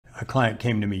a client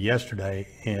came to me yesterday,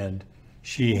 and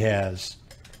she has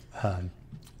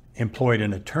employed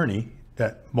an attorney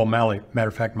that, well, matter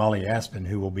of fact, Molly Aspen,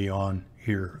 who will be on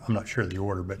here, I'm not sure of the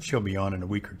order, but she'll be on in a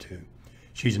week or two.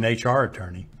 She's an HR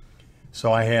attorney.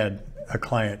 So I had a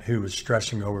client who was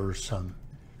stressing over some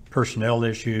personnel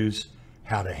issues,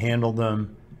 how to handle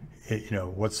them,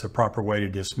 what's the proper way to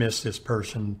dismiss this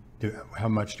person, how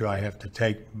much do I have to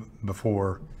take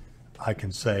before I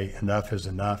can say enough is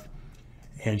enough.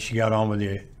 And she got on with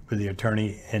the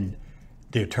attorney, and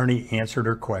the attorney answered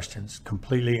her questions,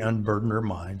 completely unburdened her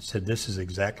mind, said this is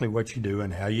exactly what you do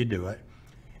and how you do it.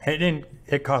 And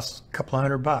it costs a couple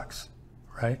 $100,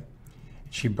 right?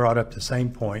 She brought up the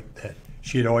same point that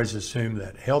she had always assumed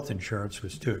that health insurance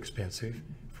was too expensive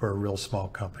for a real small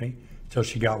company, until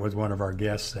she got with one of our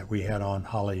guests that we had on,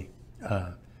 Holly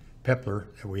Pepler,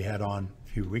 that we had on a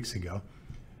few weeks ago,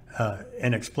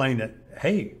 and explained that,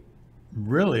 hey,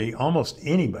 really almost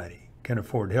anybody can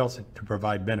afford health to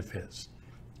provide benefits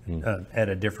at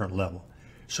a different level.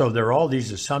 So there are all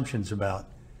these assumptions about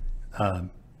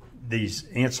these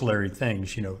ancillary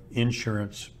things,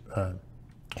 insurance,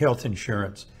 health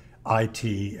insurance,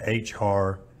 IT,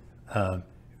 HR,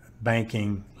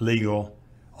 banking, legal,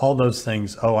 all those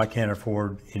things. Oh, I can't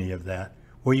afford any of that.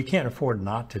 Well, you can't afford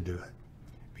not to do it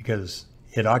because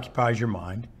it occupies your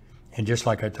mind. And just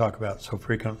like I talk about so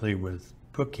frequently with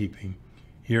bookkeeping,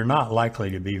 you're not likely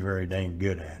to be very dang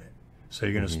good at it. So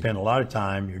you're going to spend a lot of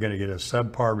time, you're going to get a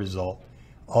subpar result,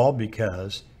 all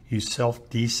because you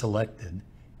self-deselected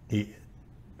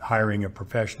hiring a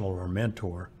professional or a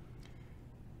mentor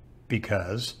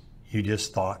because you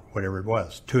just thought whatever it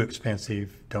was, too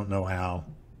expensive, don't know how,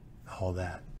 all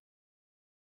that.